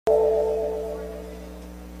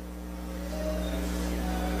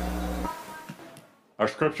Our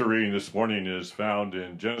scripture reading this morning is found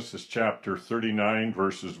in Genesis chapter 39,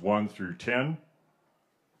 verses 1 through 10.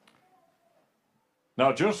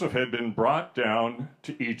 Now Joseph had been brought down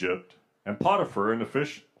to Egypt, and Potiphar, an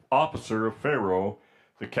officer of Pharaoh,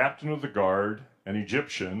 the captain of the guard, an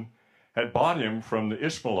Egyptian, had bought him from the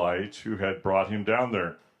Ishmaelites who had brought him down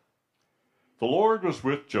there. The Lord was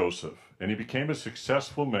with Joseph, and he became a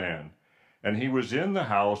successful man, and he was in the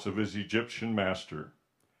house of his Egyptian master.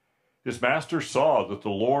 His master saw that the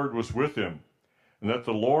Lord was with him, and that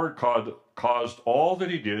the Lord caused all that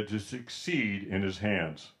he did to succeed in his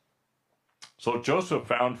hands. So Joseph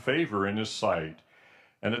found favor in his sight,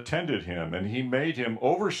 and attended him, and he made him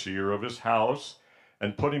overseer of his house,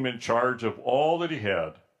 and put him in charge of all that he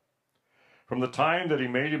had. From the time that he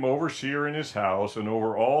made him overseer in his house, and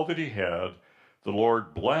over all that he had, the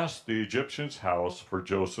Lord blessed the Egyptian's house for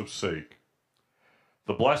Joseph's sake.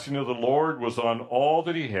 The blessing of the Lord was on all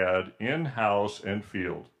that he had in house and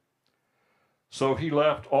field. So he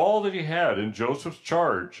left all that he had in Joseph's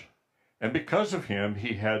charge, and because of him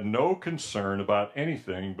he had no concern about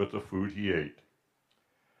anything but the food he ate.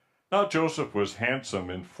 Now Joseph was handsome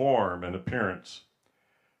in form and appearance,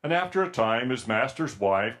 and after a time his master's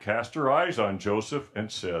wife cast her eyes on Joseph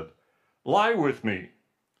and said, "Lie with me."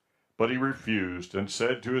 But he refused and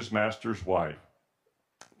said to his master's wife,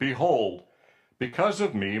 "Behold, because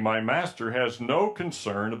of me, my master has no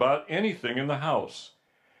concern about anything in the house,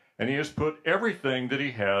 and he has put everything that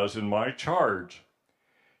he has in my charge.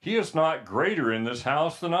 He is not greater in this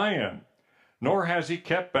house than I am, nor has he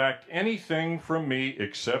kept back anything from me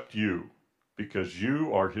except you, because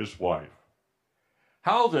you are his wife.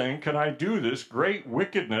 How then can I do this great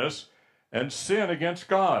wickedness and sin against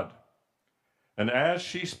God?" And as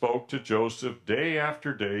she spoke to Joseph day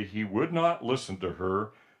after day, he would not listen to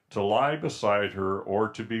her, to lie beside her, or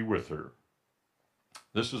to be with her.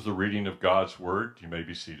 This is the reading of God's word. You may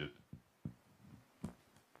be seated.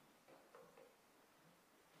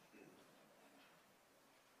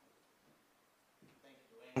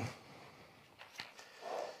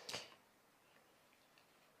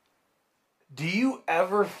 Do you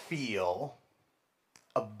ever feel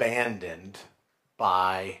abandoned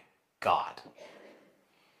by God?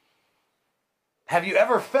 Have you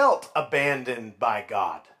ever felt abandoned by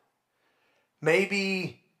God?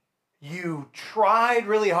 Maybe you tried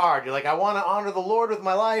really hard. You're like, I want to honor the Lord with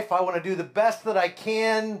my life. I want to do the best that I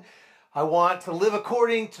can. I want to live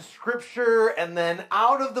according to Scripture. And then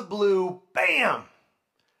out of the blue, bam!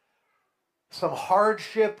 Some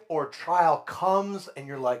hardship or trial comes and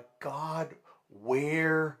you're like, God,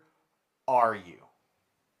 where are you?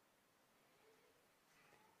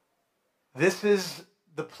 This is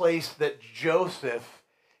the place that Joseph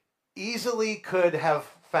easily could have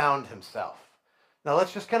found himself. Now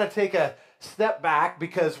let's just kind of take a step back,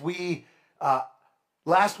 because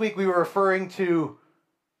last week we were referring to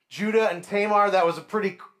Judah and Tamar. That was a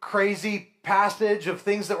pretty crazy passage of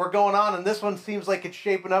things that were going on, and this one seems like it's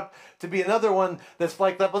shaping up to be another one that's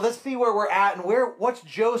like that. But let's see where we're at and what's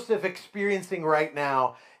Joseph experiencing right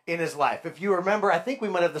now in his life. If you remember, I think we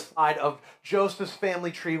might have the slide of Joseph's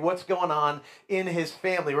family tree, what's going on in his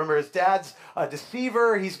family. Remember, his dad's a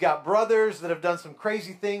deceiver. He's got brothers that have done some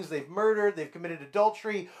crazy things. They've murdered. They've committed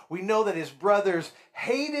adultery. We know that his brothers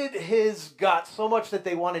hated his guts so much that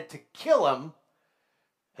they wanted to kill him.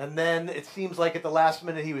 And then it seems like at the last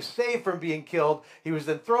minute he was saved from being killed. He was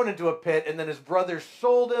then thrown into a pit, and then his brothers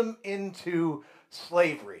sold him into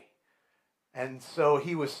slavery. And so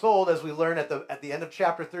he was sold, as we learn at the end of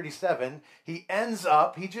chapter 37. He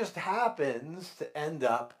just happens to end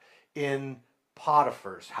up in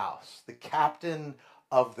Potiphar's house, the captain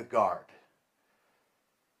of the guard.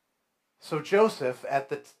 So Joseph, at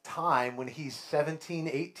the time when he's 17,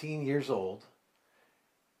 18 years old,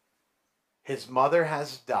 his mother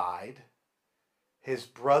has died. His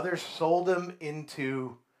brothers sold him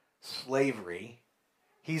into slavery.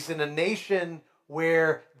 He's in a nation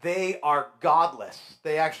where they are godless.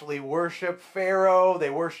 They actually worship Pharaoh. They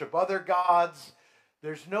worship other gods.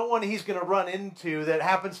 There's no one he's going to run into that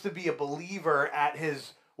happens to be a believer at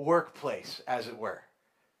his workplace, as it were.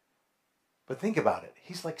 But think about it.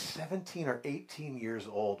 He's like 17 or 18 years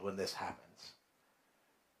old when this happens.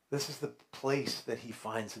 This is the place that he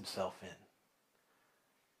finds himself in.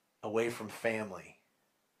 Away from family.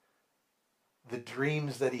 The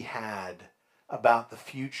dreams that he had about the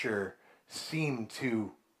future seemed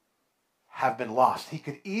to have been lost. He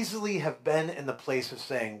could easily have been in the place of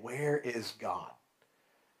saying, where is God?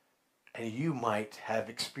 And you might have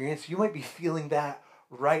experienced, you might be feeling that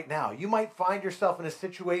right now. You might find yourself in a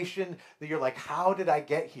situation that you're like, how did I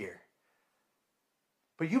get here?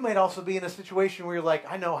 But you might also be in a situation where you're like,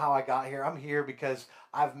 I know how I got here. I'm here because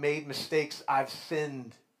I've made mistakes. I've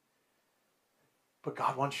sinned. But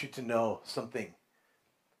God wants you to know something.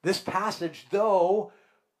 This passage, though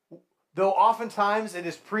oftentimes it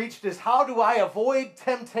is preached as how do I avoid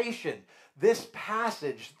temptation? This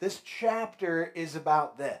passage, this chapter is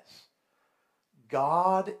about this.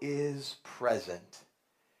 God is present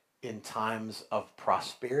in times of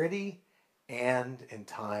prosperity and in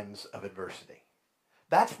times of adversity.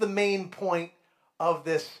 That's the main point of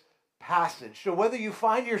this passage. So whether you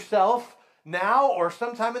find yourself now or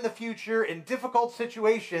sometime in the future in difficult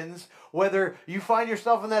situations, whether you find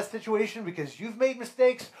yourself in that situation because you've made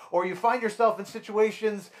mistakes or you find yourself in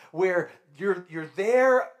situations where you're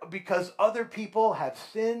there because other people have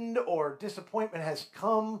sinned or disappointment has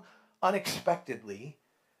come unexpectedly,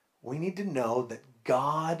 we need to know that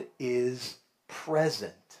God is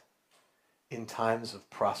present in times of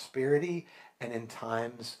prosperity and in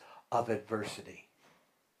times of adversity.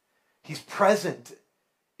 He's present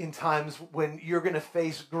in times when you're going to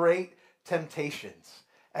face great temptations,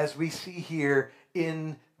 as we see here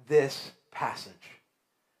in this passage.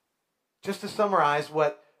 Just to summarize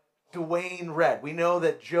what Dwayne read, we know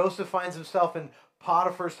that Joseph finds himself in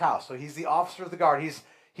Potiphar's house. So he's the officer of the guard.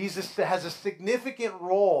 He has a significant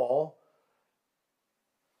role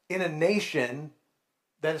in a nation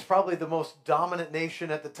that is probably the most dominant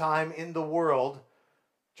nation at the time in the world.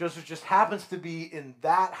 Joseph just happens to be in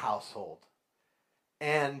that household.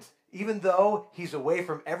 And even though he's away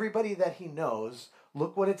from everybody that he knows,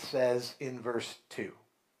 look what it says in verse 2.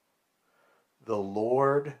 The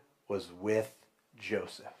Lord was with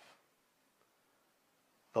Joseph.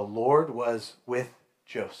 The Lord was with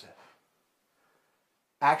Joseph.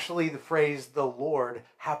 Actually, the phrase the Lord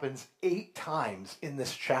happens 8 times in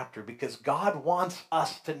this chapter because God wants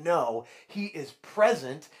us to know he is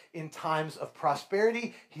present in times of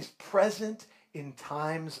prosperity. He's present in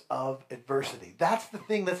times of adversity. That's the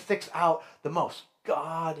thing that sticks out the most.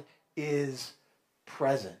 God is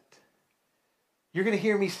present. You're going to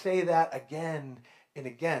hear me say that again and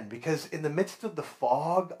again because in the midst of the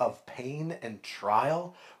fog of pain and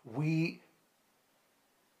trial, we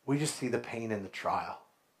just see the pain and the trial.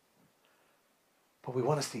 But we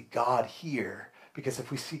want to see God here, because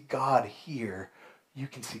if we see God here, you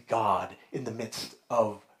can see God in the midst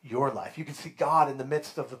of your life. You can see God in the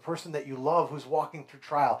midst of the person that you love who's walking through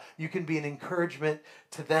trial. You can be an encouragement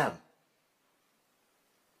to them.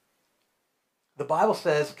 The Bible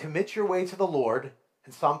says, commit your way to the Lord.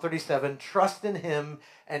 In Psalm 37, trust in him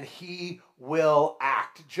and he will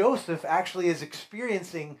act. Joseph actually is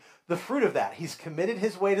experiencing the fruit of that. He's committed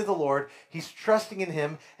his way to the Lord. He's trusting in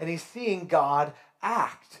him and he's seeing God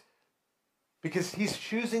act because he's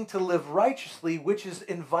choosing to live righteously, which is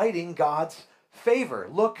inviting God's favor.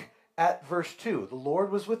 Look at verse 2. The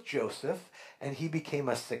Lord was with Joseph and he became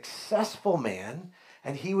a successful man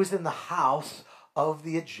and he was in the house of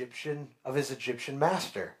his Egyptian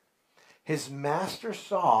master. His master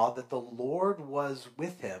saw that the Lord was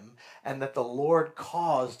with him and that the Lord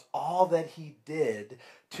caused all that he did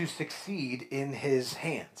to succeed in his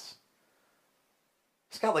hands.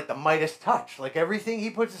 He's got like the Midas touch. Like everything he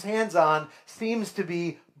puts his hands on seems to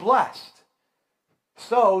be blessed.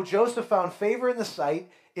 So Joseph found favor in his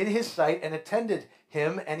sight and attended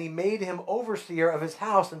him, and he made him overseer of his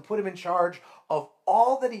house and put him in charge of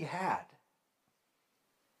all that he had.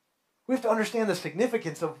 We have to understand the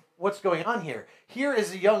significance of what's going on here. Here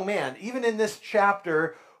is a young man. Even in this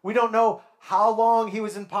chapter, we don't know how long he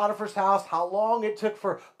was in Potiphar's house, how long it took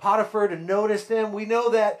for Potiphar to notice him. We know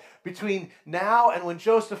that between now and when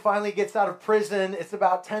Joseph finally gets out of prison, it's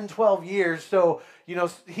about 10, 12 years. So,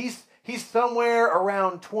 he's somewhere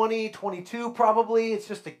around 20, 22 probably. It's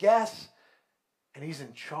just a guess. And he's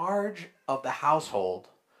in charge of the household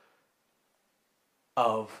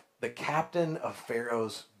of the captain of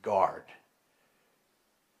Pharaoh's guard.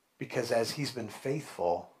 Because as he's been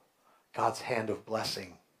faithful, God's hand of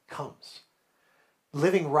blessing comes.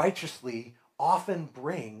 Living righteously often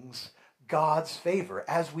brings God's favor.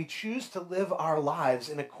 As we choose to live our lives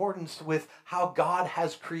in accordance with how God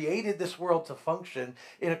has created this world to function,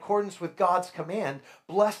 in accordance with God's command,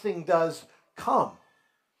 blessing does come.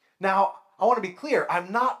 Now, I want to be clear,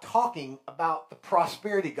 I'm not talking about the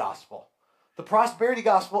prosperity gospel. The prosperity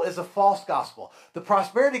gospel is a false gospel. The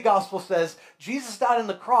prosperity gospel says Jesus died on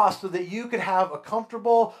the cross so that you could have a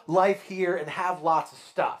comfortable life here and have lots of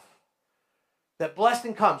stuff. That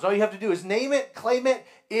blessing comes. All you have to do is name it, claim it,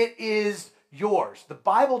 it is yours. The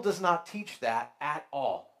Bible does not teach that at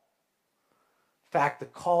all. fact, the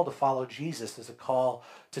call to follow Jesus is a call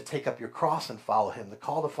to take up your cross and follow him. The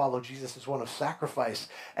call to follow Jesus is one of sacrifice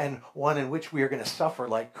and one in which we are going to suffer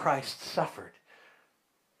like Christ suffered.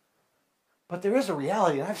 But there is a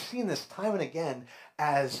reality, and I've seen this time and again,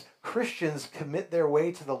 as Christians commit their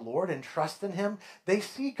way to the Lord and trust in him, they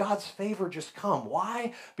see God's favor just come.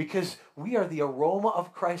 Why? Because we are the aroma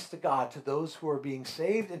of Christ to God, to those who are being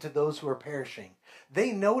saved and to those who are perishing.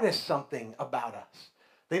 They notice something about us.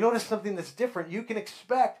 They notice something that's different. You can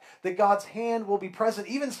expect that God's hand will be present,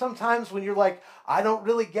 even sometimes when you're like, I don't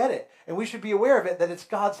really get it. And we should be aware of it, that it's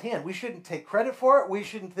God's hand. We shouldn't take credit for it. We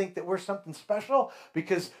shouldn't think that we're something special,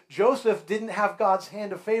 because Joseph didn't have God's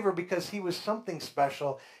hand of favor because he was something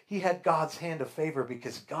special. He had God's hand of favor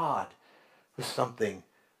because God was something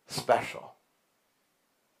special.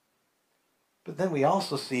 But then we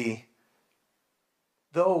also see,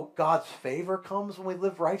 though God's favor comes when we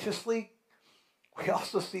live righteously, we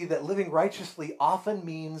also see that living righteously often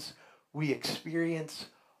means we experience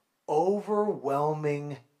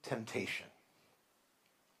overwhelming temptation.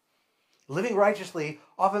 Living righteously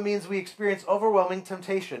often means we experience overwhelming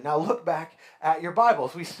temptation. Now look back at your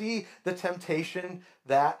Bibles. We see the temptation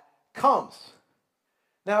that comes.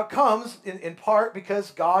 Now it comes in part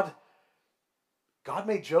because God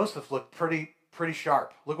made Joseph look pretty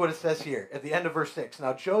sharp. Look what it says here at the end of verse 6.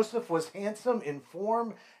 Now Joseph was handsome in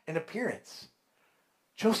form and appearance.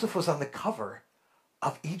 Joseph was on the cover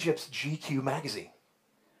of Egypt's GQ magazine.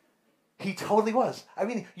 He totally was. I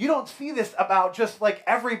mean, you don't see this about just like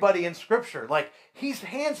everybody in Scripture. Like, he's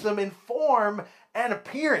handsome in form and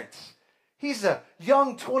appearance. He's a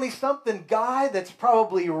young 20-something guy that's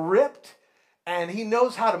probably ripped, and he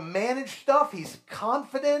knows how to manage stuff. He's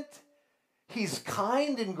confident. He's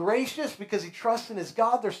kind and gracious because he trusts in his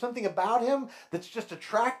God. There's something about him that's just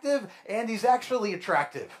attractive, and he's actually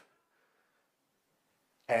attractive.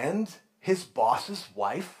 And his boss's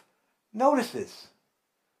wife notices.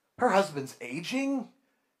 Her husband's aging.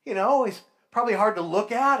 You know, he's probably hard to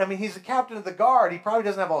look at. I mean, he's the captain of the guard. He probably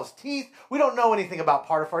doesn't have all his teeth. We don't know anything about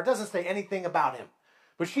Potiphar. It doesn't say anything about him.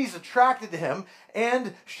 But she's attracted to him,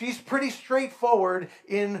 and she's pretty straightforward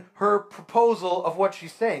in her proposal of what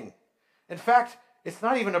she's saying. In fact, it's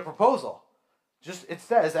not even a proposal. Just, it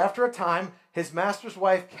says, after a time, his master's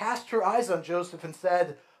wife cast her eyes on Joseph and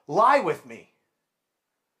said, "Lie with me."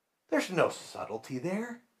 There's no subtlety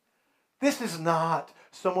there. This is not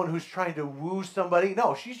someone who's trying to woo somebody.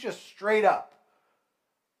 No, she's just straight up.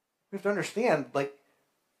 We have to understand, like,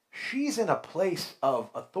 she's in a place of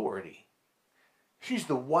authority. She's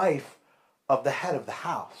the wife of the head of the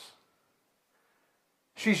house.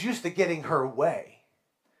 She's used to getting her way.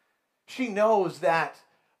 She knows that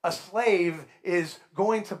a slave is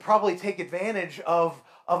going to probably take advantage of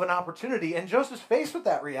an opportunity. And Joseph's faced with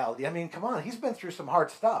that reality. I mean, come on, he's been through some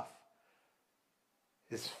hard stuff.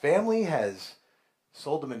 His family has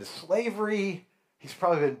sold him into slavery. He's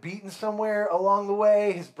probably been beaten somewhere along the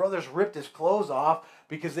way. His brothers ripped his clothes off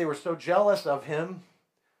because they were so jealous of him.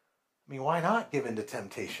 I mean, why not give in to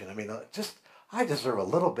temptation? I mean, I deserve a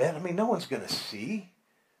little bit. I mean, no one's going to see.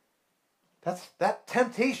 That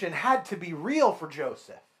temptation had to be real for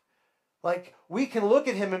Joseph. Like, we can look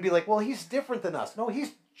at him and be like, well, he's different than us. No,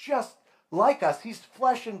 he's just like us. He's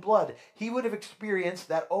flesh and blood. He would have experienced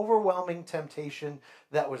that overwhelming temptation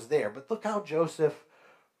that was there. But look how Joseph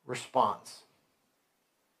responds.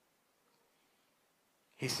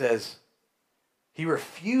 He says, he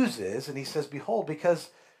refuses, and he says, "Behold, because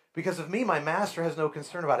of me, my master has no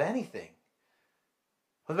concern about anything."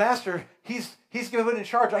 The master, he's given in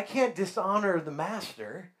charge. I can't dishonor the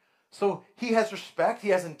master. So he has respect. He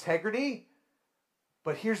has integrity.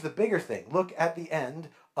 But here's the bigger thing. Look at the end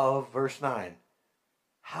of verse 9.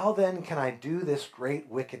 How then can I do this great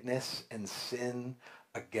wickedness and sin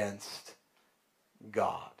against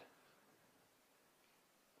God?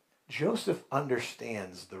 Joseph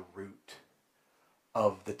understands the root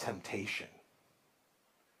of the temptation.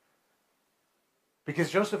 Because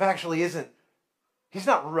Joseph actually he's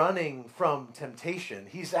not running from temptation.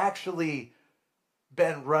 He's actually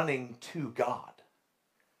been running to God.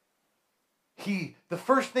 The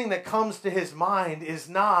first thing that comes to his mind is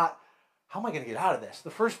not, how am I going to get out of this?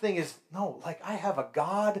 The first thing is, no, like, I have a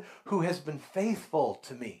God who has been faithful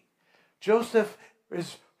to me. Joseph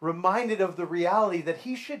is reminded of the reality that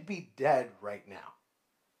he should be dead right now.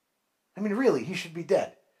 I mean, really, he should be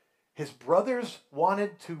dead. His brothers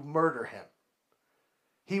wanted to murder him.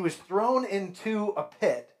 He was thrown into a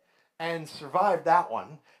pit and survived that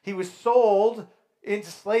one. He was sold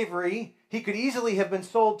into slavery. He could easily have been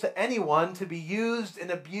sold to anyone to be used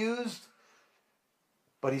and abused,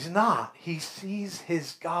 but he's not. He sees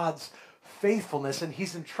his God's faithfulness, and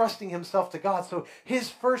he's entrusting himself to God. So his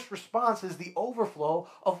first response is the overflow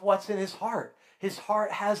of what's in his heart. His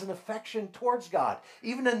heart has an affection towards God.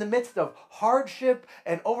 Even in the midst of hardship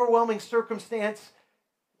and overwhelming circumstance,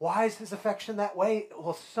 why is his affection that way?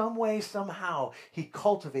 Well, some way, somehow, he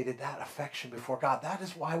cultivated that affection before God. That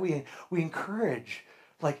is why we encourage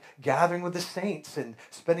like gathering with the saints and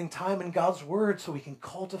spending time in God's word so we can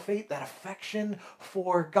cultivate that affection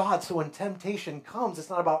for God. So when temptation comes, it's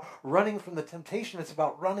not about running from the temptation, it's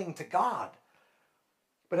about running to God.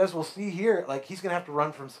 But as we'll see here, like he's going to have to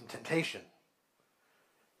run from some temptation.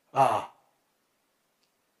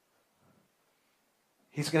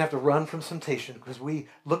 He's going to have to run from temptation because we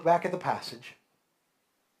look back at the passage.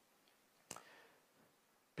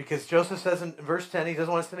 Because Joseph says in verse 10, he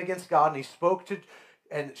doesn't want to sin against God,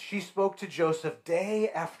 and she spoke to Joseph day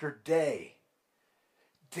after day.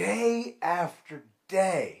 Day after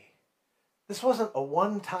day. This wasn't a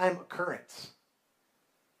one-time occurrence.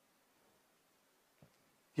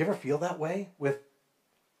 You ever feel that way with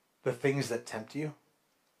the things that tempt you?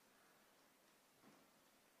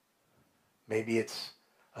 Maybe it's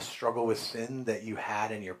a struggle with sin that you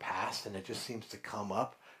had in your past and it just seems to come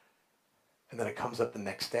up. And then it comes up the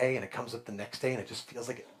next day and it comes up the next day and it just feels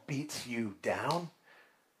like it beats you down.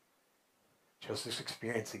 Joseph's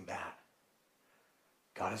experiencing that.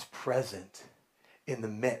 God is present in the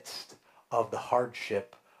midst of the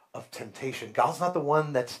hardship of temptation. God's not the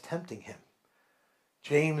one that's tempting him.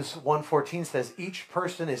 James 1:14 says, each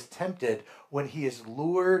person is tempted when he is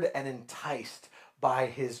lured and enticed by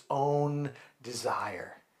his own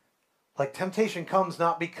desire. Like temptation comes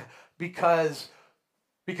not because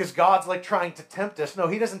God's like trying to tempt us. No,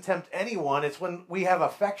 he doesn't tempt anyone. It's when we have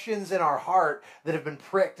affections in our heart that have been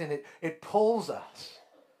pricked and it pulls us.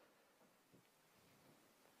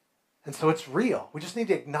 And so it's real. We just need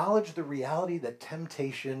to acknowledge the reality that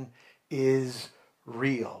temptation is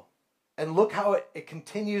real. And look how it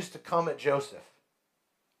continues to come at Joseph.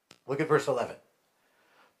 Look at verse 11.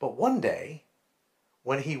 But one day,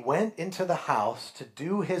 when he went into the house to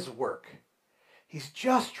do his work, he's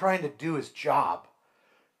just trying to do his job.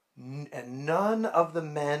 And none of the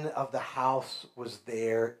men of the house was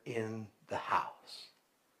there in the house.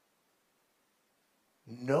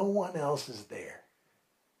 No one else is there.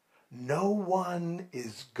 No one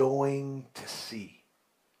is going to see.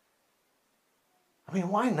 I mean,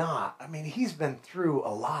 why not? I mean, he's been through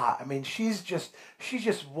a lot. I mean, she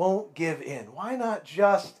just won't give in. Why not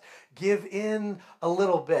just give in a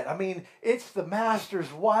little bit? I mean, it's the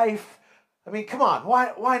master's wife. I mean, come on,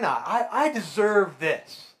 why not? I deserve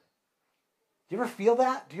this. Do you ever feel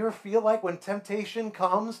that? Do you ever feel like when temptation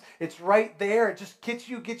comes, it's right there, it just gets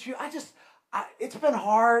you. It's been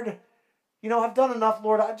hard. You know, I've done enough,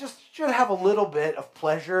 Lord. I just should have a little bit of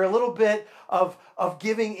pleasure, a little bit of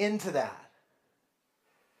giving into that.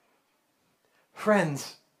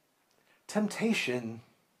 Friends, temptation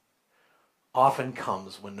often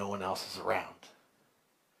comes when no one else is around.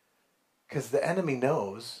 Because the enemy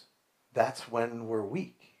knows that's when we're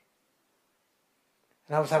weak.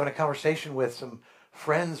 And I was having a conversation with some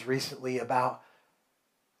friends recently about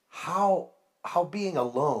how being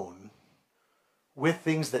alone with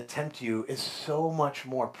things that tempt you is so much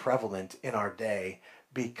more prevalent in our day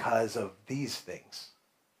because of these things.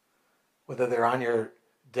 Whether they're on your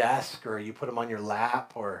desk or you put them on your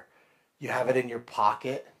lap or you have it in your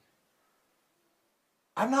pocket.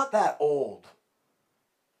 I'm not that old.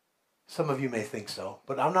 Some of you may think so,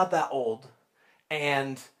 but I'm not that old.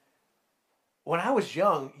 And when I was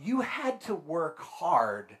young, you had to work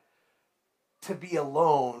hard to be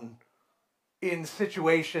alone in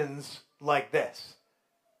situations like this.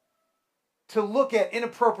 To look at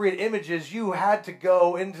inappropriate images, you had to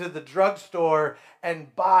go into the drugstore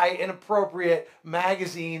and buy inappropriate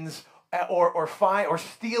magazines or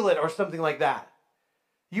steal it or something like that.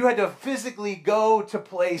 You had to physically go to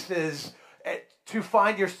places to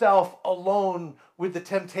find yourself alone with the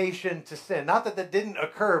temptation to sin. Not that didn't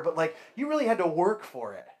occur, but like you really had to work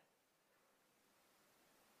for it.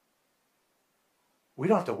 We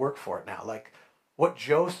don't have to work for it now. Like what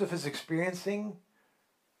Joseph is experiencing,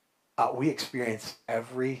 we experience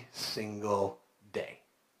every single day.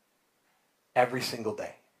 Every single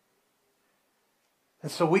day.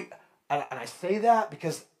 And so I say that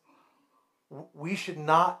because we should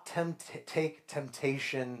not take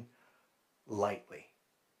temptation lightly.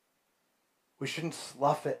 We shouldn't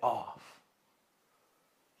slough it off.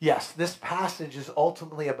 Yes, this passage is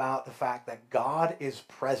ultimately about the fact that God is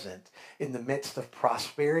present in the midst of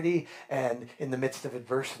prosperity and in the midst of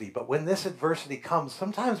adversity. But when this adversity comes,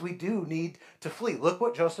 sometimes we do need to flee. Look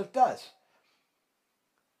what Joseph does.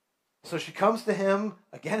 So she comes to him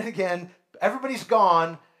again and again, Everybody's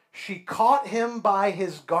gone. She caught him by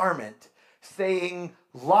his garment, saying,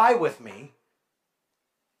 lie with me.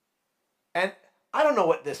 And I don't know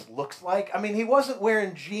what this looks like. I mean, he wasn't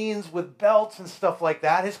wearing jeans with belts and stuff like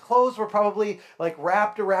that. His clothes were probably like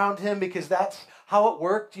wrapped around him because that's how it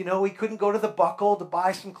worked. You know, he couldn't go to the Buckle to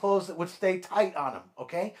buy some clothes that would stay tight on him,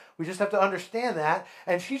 okay? We just have to understand that.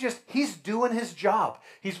 And he's doing his job.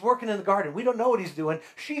 He's working in the garden. We don't know what he's doing.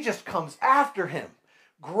 She just comes after him,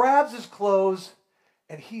 grabs his clothes,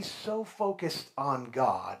 and he's so focused on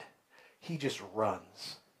God, he just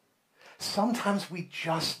runs. Sometimes we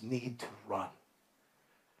just need to run.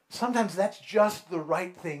 Sometimes that's just the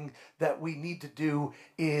right thing that we need to do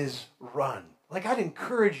is run. Like, I'd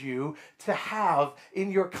encourage you to have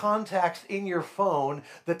in your contacts in your phone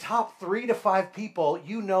the top 3 to 5 people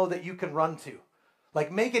you know that you can run to.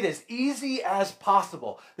 Like, make it as easy as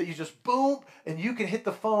possible that you just boom and you can hit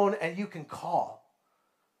the phone and you can call.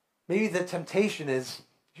 Maybe the temptation is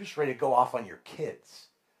you're just ready to go off on your kids.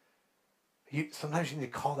 Sometimes you need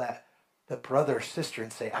to call that brother or sister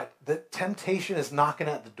and say, the temptation is knocking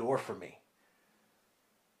at the door for me.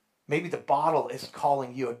 Maybe the bottle is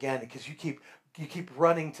calling you again because you keep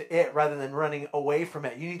running to it rather than running away from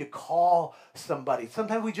it. You need to call somebody.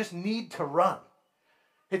 Sometimes we just need to run.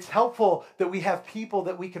 It's helpful that we have people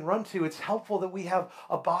that we can run to. It's helpful that we have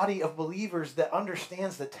a body of believers that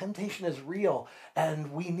understands that temptation is real,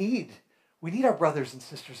 and we need our brothers and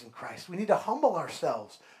sisters in Christ. We need to humble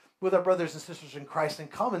ourselves with our brothers and sisters in Christ and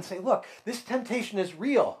come and say, look, this temptation is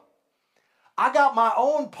real. I got my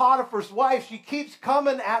own Potiphar's wife. She keeps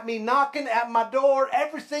coming at me, knocking at my door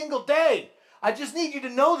every single day. I just need you to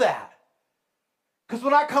know that. Because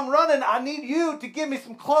when I come running, I need you to give me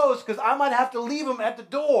some clothes because I might have to leave them at the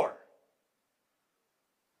door.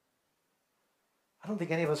 I don't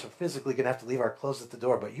think any of us are physically going to have to leave our clothes at the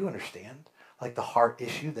door, but you understand, like the heart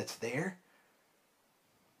issue that's there.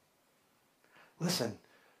 Listen,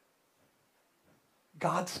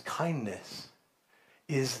 God's kindness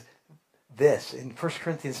is this. In 1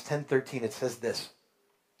 Corinthians 10:13, it says this: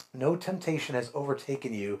 no temptation has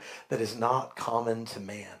overtaken you that is not common to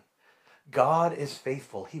man. God is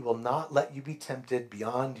faithful. He will not let you be tempted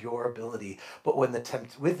beyond your ability. But with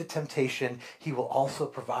the temptation, he will also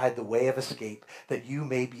provide the way of escape that you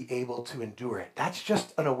may be able to endure it. That's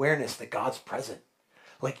just an awareness that God's present.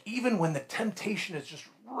 Like, even when the temptation is just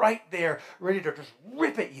right there, ready to just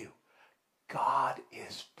rip at you, God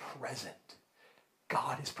is present.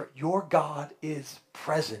 Your God is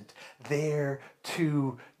present there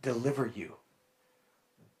to deliver you.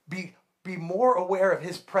 Be more aware of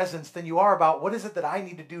his presence than you are about what is it that I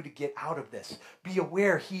need to do to get out of this. Be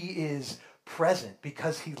aware he is present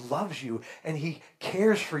because he loves you and he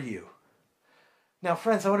cares for you. Now,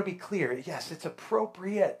 friends, I want to be clear. Yes, it's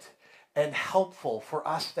appropriate and helpful for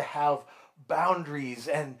us to have boundaries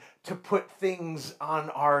and to put things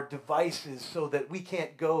on our devices so that we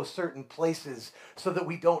can't go certain places so that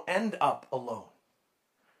we don't end up alone.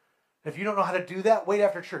 If you don't know how to do that, wait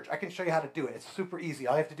after church. I can show you how to do it. It's super easy.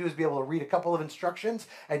 All you have to do is be able to read a couple of instructions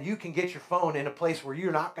and you can get your phone in a place where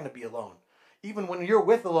you're not going to be alone. Even when you're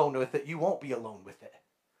alone with it, you won't be alone with it.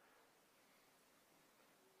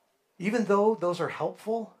 Even though those are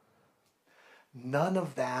helpful, none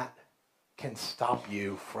of that can stop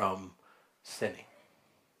you from sinning.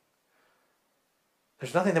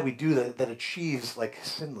 There's nothing that we do that achieves like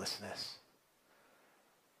sinlessness.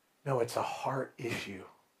 No, it's a heart issue.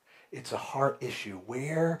 It's a heart issue.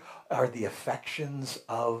 Where are the affections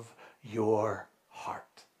of your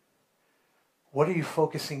heart? What are you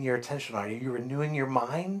focusing your attention on? Are you renewing your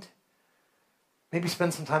mind? Maybe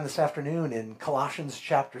spend some time this afternoon in Colossians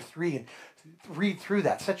chapter 3 and read through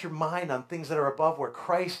that. Set your mind on things that are above where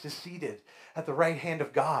Christ is seated at the right hand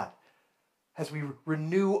of God. As we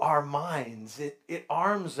renew our minds, it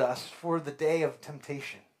arms us for the day of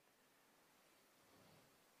temptation.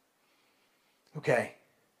 Okay.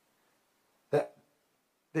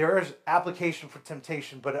 There is application for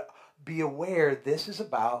temptation, but be aware this is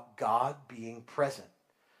about God being present.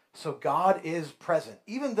 So God is present.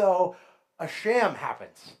 Even though a sham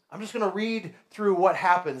happens. I'm just going to read through what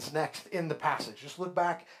happens next in the passage. Just look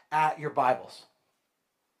back at your Bibles.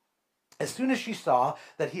 As soon as she saw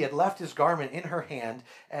that he had left his garment in her hand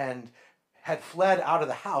and had fled out of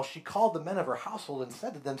the house, she called the men of her household and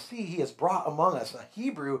said to them, "See, he has brought among us a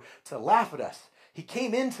Hebrew to laugh at us. He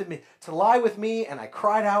came in to me to lie with me, and I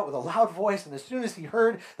cried out with a loud voice. And as soon as he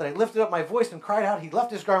heard that I lifted up my voice and cried out, he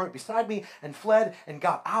left his garment beside me and fled and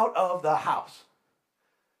got out of the house."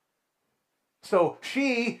 So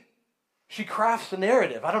she crafts a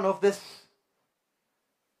narrative. I don't know if this,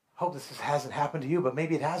 hope this hasn't happened to you, but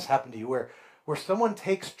maybe it has happened to you, where where someone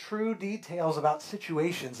takes true details about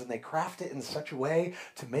situations and they craft it in such a way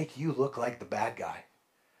to make you look like the bad guy.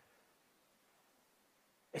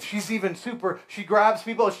 If she's even she grabs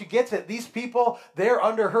people, she gets it. These people, they're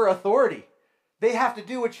under her authority. They have to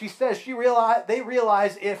do what she says. They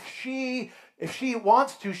realize if she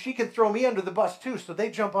wants to, she can throw me under the bus too. So they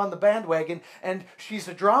jump on the bandwagon, and she's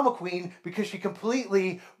a drama queen because she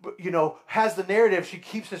completely, has the narrative. She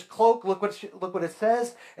keeps his cloak. Look what it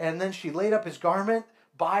says. And then she laid up his garment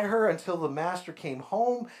by her until the master came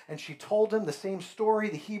home, and she told him the same story.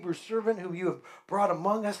 The Hebrew servant whom you have brought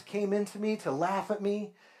among us came into me to laugh at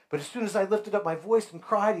me. But as soon as I lifted up my voice and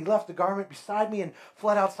cried, he left the garment beside me and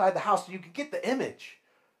fled outside the house. So you can get the image.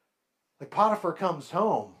 Like Potiphar comes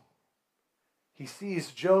home. He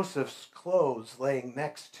sees Joseph's clothes laying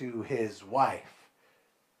next to his wife.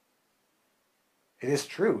 It is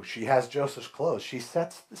true. She has Joseph's clothes. She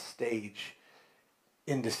sets the stage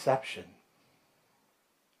in deception.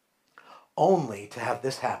 Only to have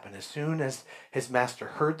this happen as soon as his master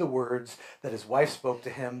heard the words that his wife spoke to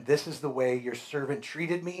him. This is the way your servant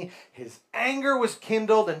treated me. His anger was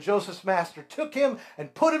kindled, and Joseph's master took him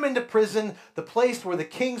and put him into prison, the place where the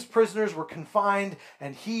king's prisoners were confined,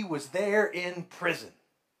 and he was there in prison.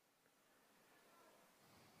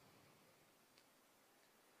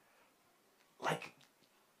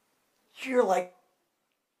 You're like,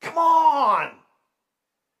 come on!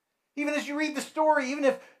 Even as you read the story, even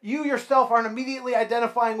if you yourself aren't immediately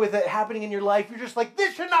identifying with it happening in your life, you're just like,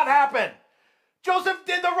 this should not happen. Joseph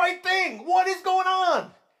did the right thing. What is going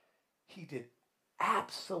on? He did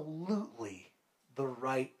absolutely the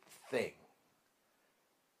right thing.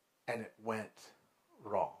 And it went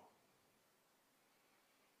wrong.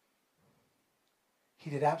 He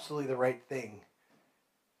did absolutely the right thing.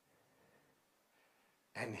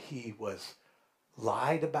 And he was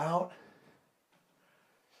lied about.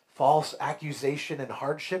 False accusation and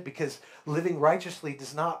hardship, because living righteously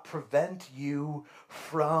does not prevent you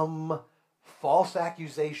from false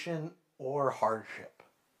accusation or hardship.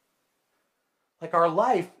 Like, our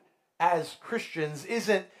life as Christians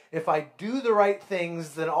isn't, if I do the right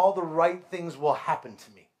things, then all the right things will happen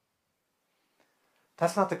to me.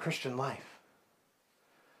 That's not the Christian life.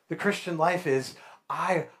 The Christian life is,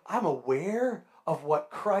 I'm aware of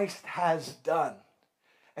what Christ has done.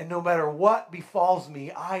 And no matter what befalls me,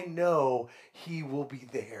 I know he will be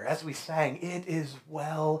there. As we sang, it is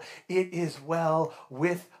well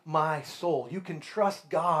with my soul. You can trust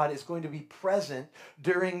God is going to be present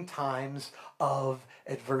during times of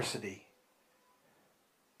adversity.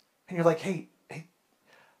 And you're like, hey,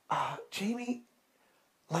 Jamie,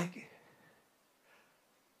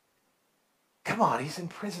 come on, he's in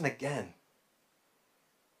prison again.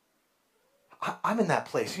 I'm in that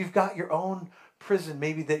place. You've got your own prison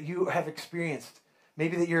maybe that you have experienced,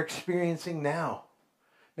 maybe that you're experiencing now.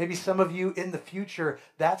 Maybe some of you in the future,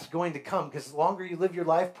 that's going to come, because the longer you live your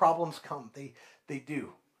life, problems come. They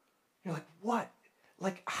do. You're like, what?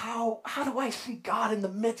 Like, how do I see God in the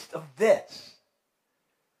midst of this?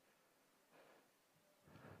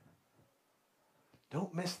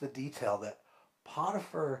 Don't miss the detail that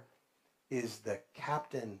Potiphar is the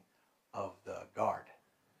captain of the guard.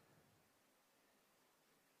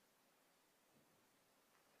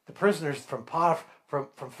 The prisoners from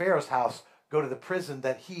Pharaoh's house go to the prison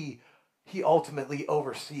that he ultimately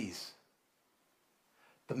oversees.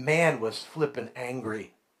 The man was flippin'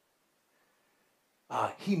 angry.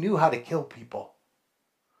 He knew how to kill people.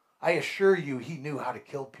 I assure you, he knew how to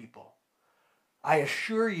kill people. I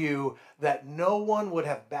assure you that no one would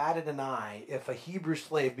have batted an eye if a Hebrew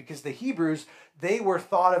slave, because the Hebrews, they were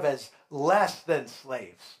thought of as less than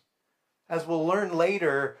slaves. As we'll learn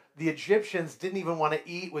later, the Egyptians didn't even want to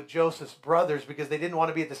eat with Joseph's brothers because they didn't want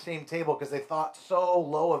to be at the same table because they thought so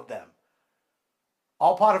low of them.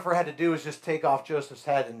 All Potiphar had to do was just take off Joseph's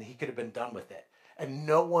head and he could have been done with it. And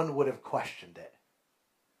no one would have questioned it.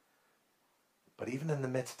 But even in the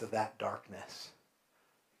midst of that darkness,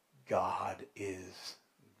 God is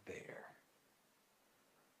there.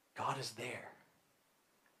 God is there.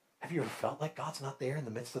 Have you ever felt like God's not there in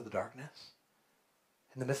the midst of the darkness?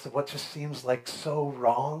 In the midst of what just seems like so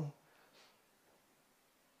wrong?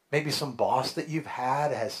 Maybe some boss that you've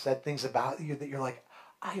had has said things about you that you're like,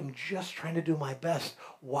 I am just trying to do my best.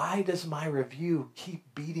 Why does my review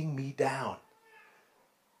keep beating me down?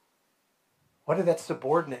 Why did that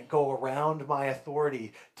subordinate go around my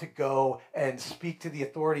authority to go and speak to the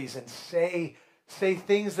authorities and say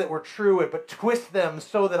things that were true, but twist them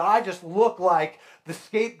so that I just look like the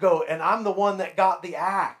scapegoat and I'm the one that got the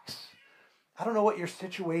axe? I don't know what your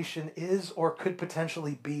situation is or could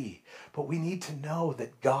potentially be, but we need to know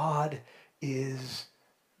that God is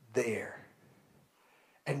there.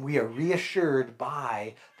 And we are reassured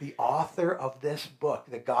by the author of this book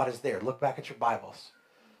that God is there. Look back at your Bibles.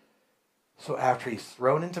 So after he's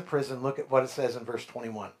thrown into prison, look at what it says in verse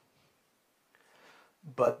 21.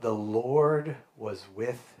 But the Lord was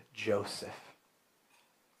with Joseph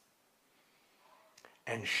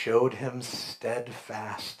and showed him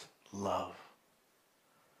steadfast love.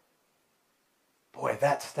 Boy,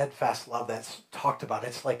 that steadfast love that's talked about,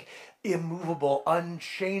 it's like immovable,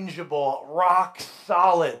 unchangeable, rock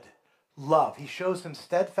solid love. He shows him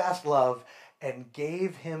steadfast love and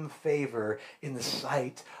gave him favor in the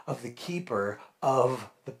sight of the keeper of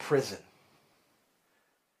the prison.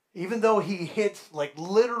 Even though he hits like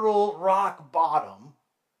literal rock bottom,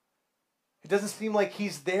 it doesn't seem like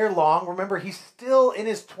he's there long. Remember, he's still in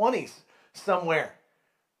his 20s somewhere.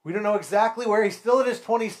 We don't know exactly where. He's still in his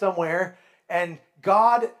 20s somewhere, and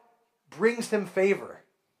God brings him favor.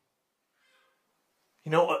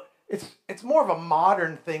 You know, it's more of a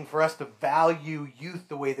modern thing for us to value youth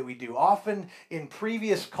the way that we do. Often in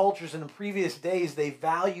previous cultures and in previous days, they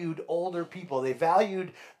valued older people. They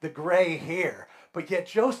valued the gray hair. But yet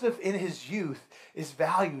Joseph in his youth is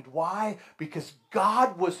valued. Why? Because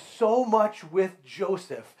God was so much with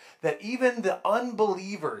Joseph that even the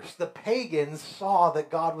unbelievers, the pagans, saw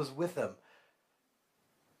that God was with him.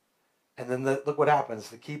 And then look what happens.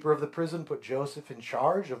 The keeper of the prison put Joseph in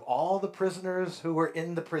charge of all the prisoners who were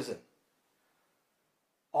in the prison.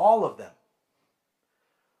 All of them.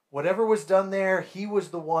 Whatever was done there, he was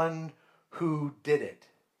the one who did it.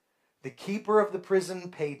 The keeper of the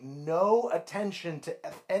prison paid no attention to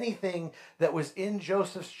anything that was in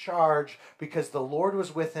Joseph's charge because the Lord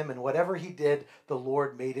was with him, and whatever he did, the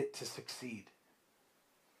Lord made it to succeed.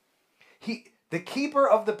 The keeper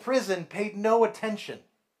of the prison paid no attention.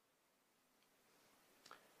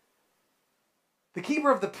 The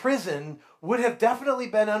keeper of the prison would have definitely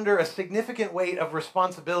been under a significant weight of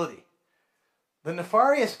responsibility. The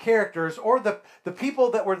nefarious characters, or the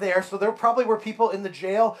people that were there, so there probably were people in the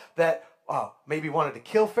jail that maybe wanted to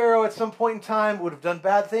kill Pharaoh at some point in time, would have done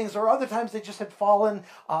bad things, or other times they just had fallen,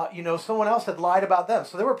 someone else had lied about them.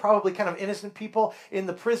 So there were probably kind of innocent people in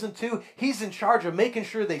the prison too. He's in charge of making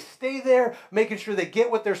sure they stay there, making sure they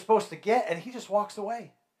get what they're supposed to get, and he just walks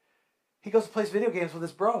away. He goes to play video games with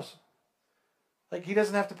his bros. Like, he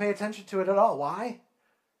doesn't have to pay attention to it at all. Why?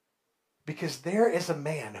 Because there is a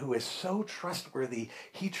man who is so trustworthy,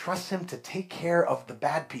 he trusts him to take care of the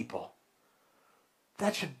bad people.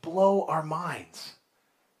 That should blow our minds.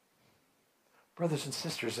 Brothers and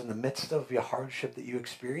sisters, in the midst of the hardship that you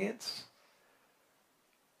experience,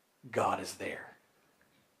 God is there.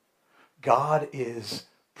 God is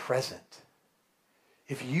present.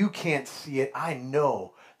 If you can't see it, I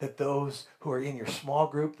know that those who are in your small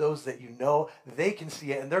group, those that you know, they can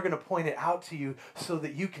see it, and they're going to point it out to you so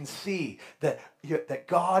that you can see that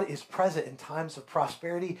God is present in times of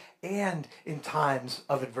prosperity and in times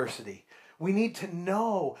of adversity. We need to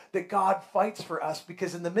know that God fights for us,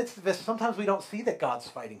 because in the midst of this, sometimes we don't see that God's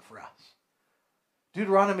fighting for us.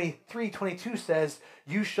 Deuteronomy 3:22 says,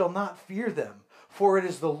 "You shall not fear them, for it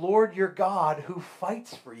is the Lord your God who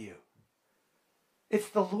fights for you." It's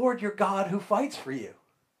the Lord your God who fights for you.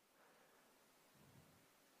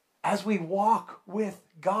 As we walk with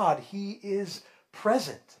God, he is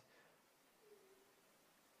present.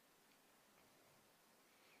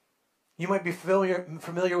 You might be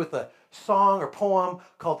familiar with a song or poem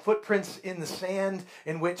called Footprints in the Sand,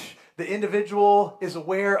 in which the individual is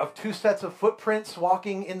aware of two sets of footprints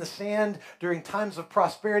walking in the sand during times of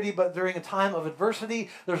prosperity, but during a time of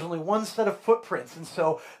adversity, there's only one set of footprints. And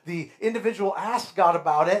so the individual asks God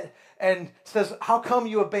about it and says, "How come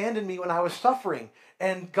you abandoned me when I was suffering?"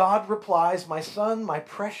 And God replies, "My son, my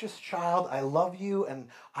precious child, I love you, and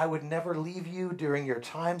I would never leave you during your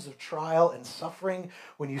times of trial and suffering.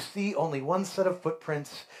 When you see only one set of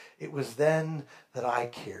footprints, it was then that I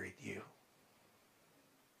carried you."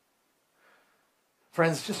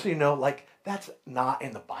 Friends, just so you know, that's not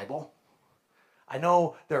in the Bible. I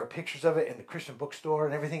know there are pictures of it in the Christian bookstore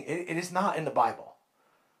and everything. It is not in the Bible.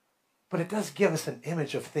 But it does give us an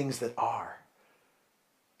image of things that are.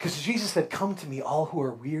 Because Jesus said, "Come to me, all who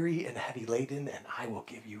are weary and heavy laden, and I will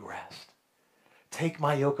give you rest. Take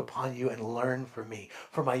my yoke upon you and learn from me,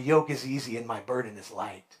 for my yoke is easy and my burden is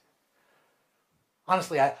light."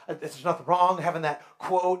 Honestly, there's nothing wrong having that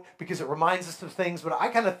quote because it reminds us of things, but I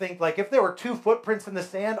kind of think if there were two footprints in the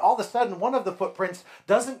sand, all of a sudden one of the footprints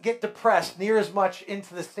doesn't get depressed near as much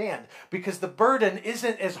into the sand because the burden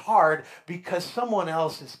isn't as hard because someone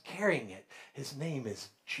else is carrying it. His name is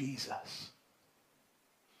Jesus.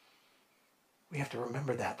 We have to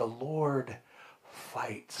remember that. The Lord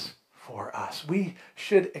fights for us. We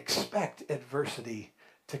should expect adversity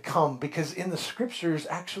to come, because in the scriptures,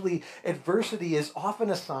 actually, adversity is often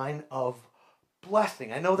a sign of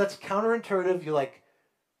blessing. I know that's counterintuitive. You're like,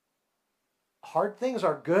 hard things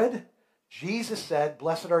are good? Jesus said,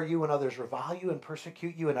 blessed are you when others revile you and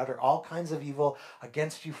persecute you and utter all kinds of evil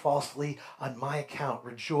against you falsely on my account.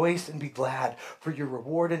 Rejoice and be glad, for your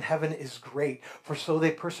reward in heaven is great, for so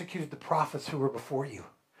they persecuted the prophets who were before you.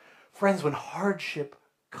 Friends, when hardship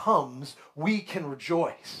comes, we can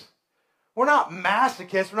rejoice. We're not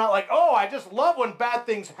masochists. We're not like, oh, I just love when bad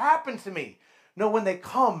things happen to me. No, when they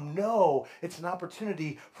come, no, it's an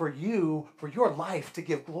opportunity for you, for your life to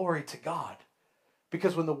give glory to God.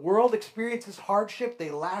 Because when the world experiences hardship, they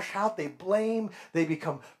lash out, they blame, they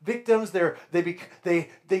become victims, they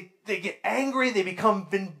get angry, they become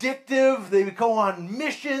vindictive, they go on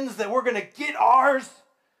missions that we're going to get ours.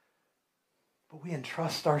 But we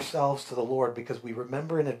entrust ourselves to the Lord because we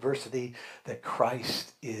remember in adversity that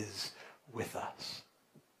Christ is with us.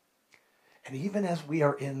 And even as we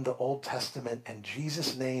are in the Old Testament and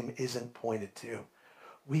Jesus' name isn't pointed to,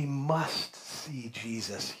 we must see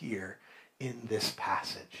Jesus here in this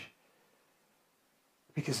passage.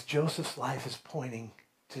 Because Joseph's life is pointing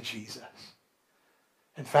to Jesus.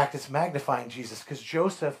 In fact, it's magnifying Jesus because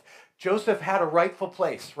Joseph had a rightful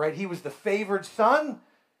place, right? He was the favored son,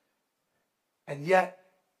 and yet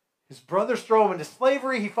his brothers throw him into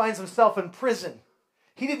slavery. He finds himself in prison.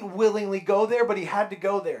 He didn't willingly go there, but he had to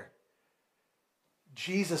go there.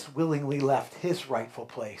 Jesus willingly left his rightful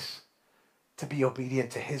place to be obedient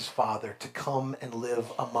to his Father, to come and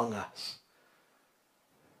live among us.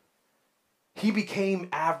 He became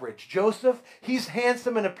average. Joseph, he's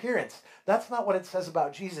handsome in appearance. That's not what it says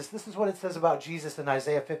about Jesus. This is what it says about Jesus in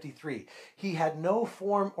Isaiah 53. He had no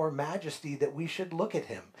form or majesty that we should look at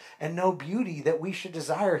him, and no beauty that we should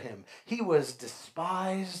desire him. He was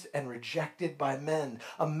despised and rejected by men,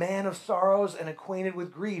 a man of sorrows and acquainted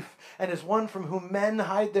with grief, and as one from whom men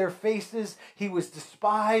hide their faces, he was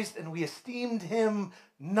despised, and we esteemed him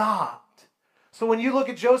not. So when you look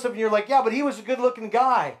at Joseph and you're like, yeah, but he was a good-looking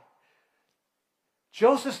guy.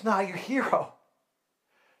 Joseph's not your hero.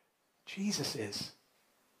 Jesus is.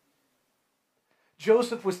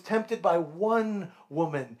 Joseph was tempted by one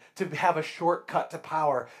woman to have a shortcut to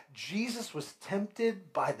power. Jesus was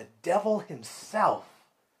tempted by the devil himself.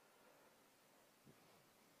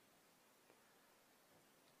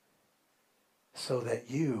 So that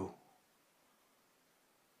you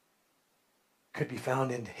could be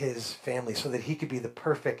found in his family, so that he could be the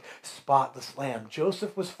perfect, spotless lamb.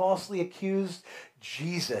 Joseph was falsely accused.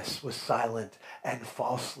 Jesus was silent and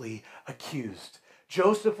falsely accused.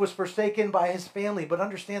 Joseph was forsaken by his family, but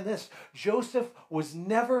understand this, Joseph was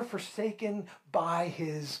never forsaken by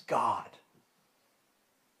his God.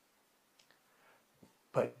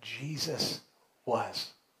 But Jesus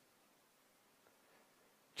was.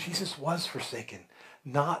 Jesus was forsaken,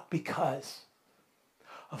 not because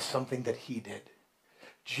of something that he did.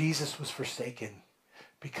 Jesus was forsaken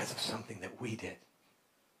because of something that we did.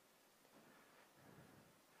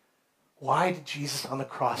 Why did Jesus on the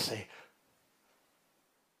cross say,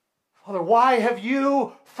 Father, why have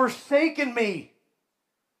you forsaken me?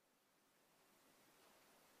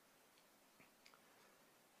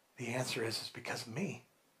 The answer is because of me.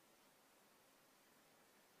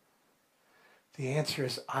 The answer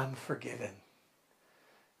is I'm forgiven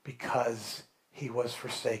because he was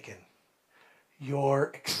forsaken.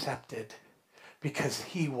 You're accepted because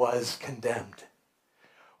he was condemned.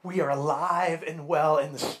 We are alive and well,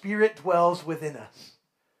 and the Spirit dwells within us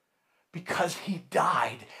because he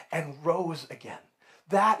died and rose again.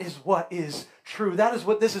 That is what is true. That is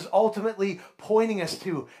what this is ultimately pointing us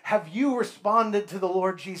to. Have you responded to the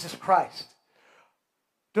Lord Jesus Christ?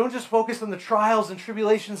 Don't just focus on the trials and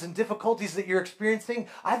tribulations and difficulties that you're experiencing.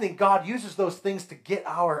 I think God uses those things to get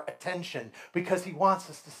our attention because he wants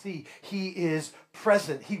us to see he is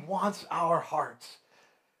present. He wants our hearts.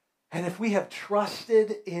 And if we have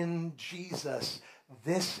trusted in Jesus,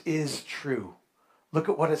 this is true. Look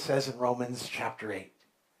at what it says in Romans chapter 8.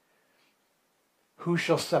 Who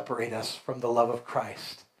shall separate us from the love of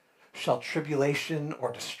Christ? Shall tribulation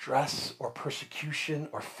or distress or persecution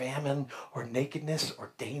or famine or nakedness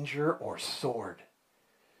or danger or sword?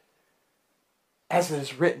 As it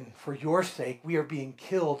is written, for your sake we are being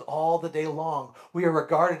killed all the day long. We are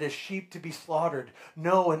regarded as sheep to be slaughtered.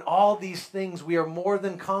 No, in all these things we are more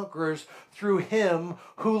than conquerors through him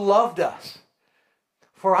who loved us.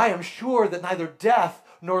 For I am sure that neither death,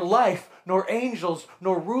 nor life, nor angels,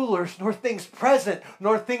 nor rulers, nor things present,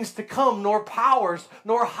 nor things to come, nor powers,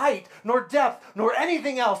 nor height, nor depth, nor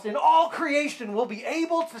anything else in all creation will be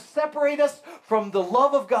able to separate us from the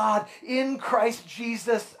love of God in Christ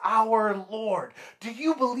Jesus our Lord. Do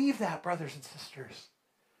you believe that, brothers and sisters?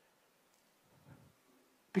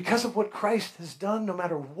 Because of what Christ has done, no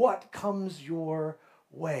matter what comes your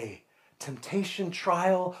way, temptation,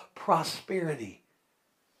 trial, prosperity,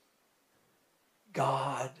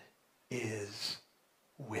 God is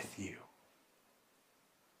with you.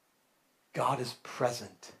 God is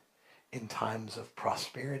present in times of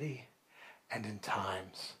prosperity and in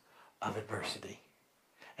times of adversity.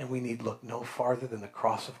 And we need look no farther than the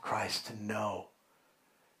cross of Christ to know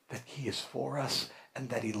that he is for us and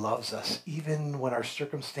that he loves us, even when our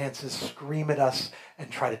circumstances scream at us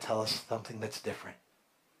and try to tell us something that's different.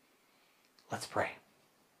 Let's pray.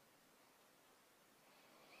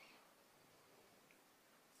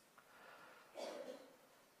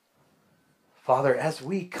 Father, as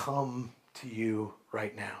we come to you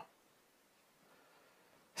right now,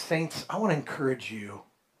 saints, I want to encourage you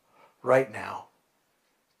right now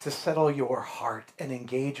to settle your heart and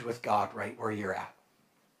engage with God right where you're at.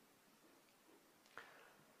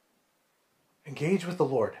 Engage with the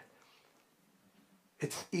Lord.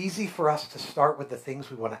 It's easy for us to start with the things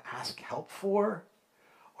we want to ask help for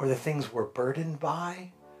or the things we're burdened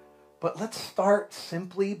by. But let's start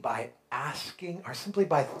simply by asking or simply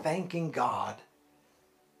by thanking God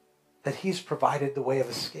that he's provided the way of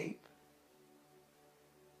escape.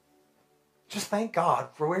 Just thank God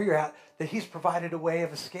for where you're at, that he's provided a way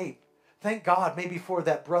of escape. Thank God maybe for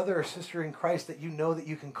that brother or sister in Christ that you know that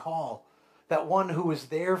you can call, that one who was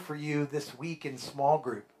there for you this week in small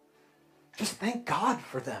group. Just thank God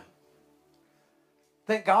for them.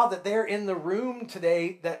 Thank God that they're in the room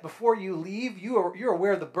today, that before you leave, you're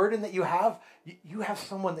aware of the burden that you have. You have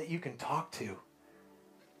someone that you can talk to.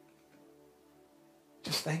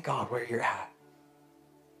 Just thank God where you're at.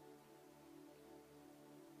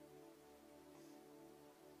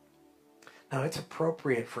 Now, it's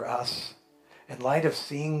appropriate for us, in light of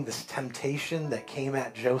seeing this temptation that came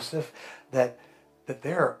at Joseph, that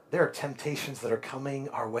there are temptations that are coming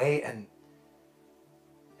our way, and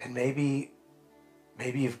maybe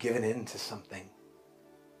you've given in to something.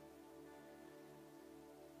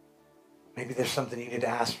 Maybe there's something you need to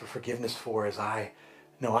ask for forgiveness for, as I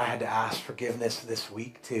know I had to ask forgiveness this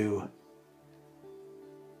week to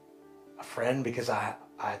a friend because I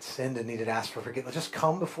had sinned and needed to ask for forgiveness. Just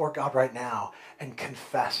come before God right now and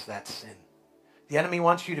confess that sin. The enemy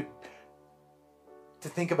wants you to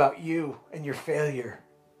think about you and your failure.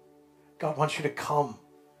 God wants you to come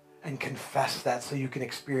and confess that so you can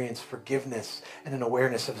experience forgiveness and an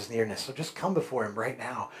awareness of his nearness. So just come before him right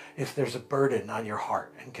now if there's a burden on your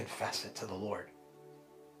heart and confess it to the Lord.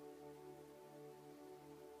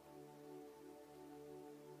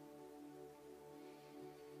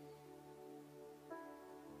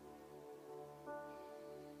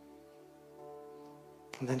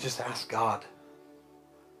 And then just ask God,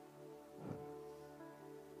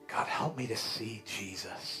 God, help me to see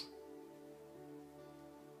Jesus.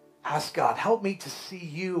 Ask God, help me to see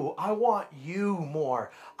you. I want you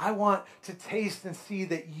more. I want to taste and see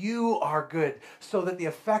that you are good, so that the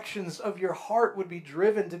affections of your heart would be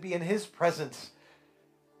driven to be in his presence,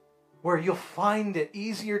 where you'll find it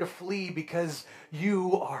easier to flee because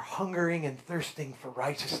you are hungering and thirsting for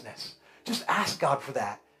righteousness. Just ask God for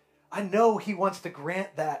that. I know he wants to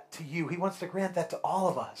grant that to you. He wants to grant that to all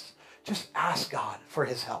of us. Just ask God for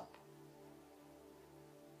his help.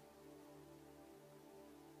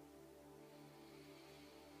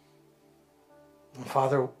 And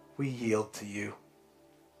Father, we yield to you.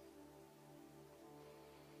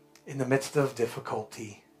 In the midst of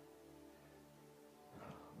difficulty,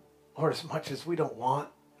 Lord, as much as we don't want,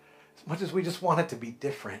 as much as we just want it to be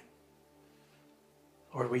different,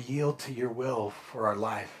 Lord, we yield to your will for our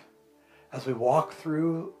life. As we walk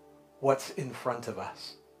through what's in front of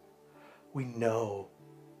us, we know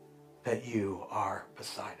that you are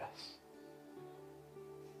beside us.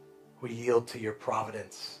 We yield to your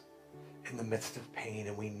providence in the midst of pain,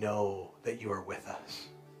 and we know that you are with us.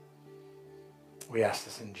 We ask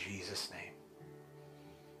this in Jesus' name.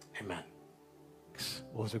 Amen.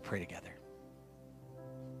 We'll pray together.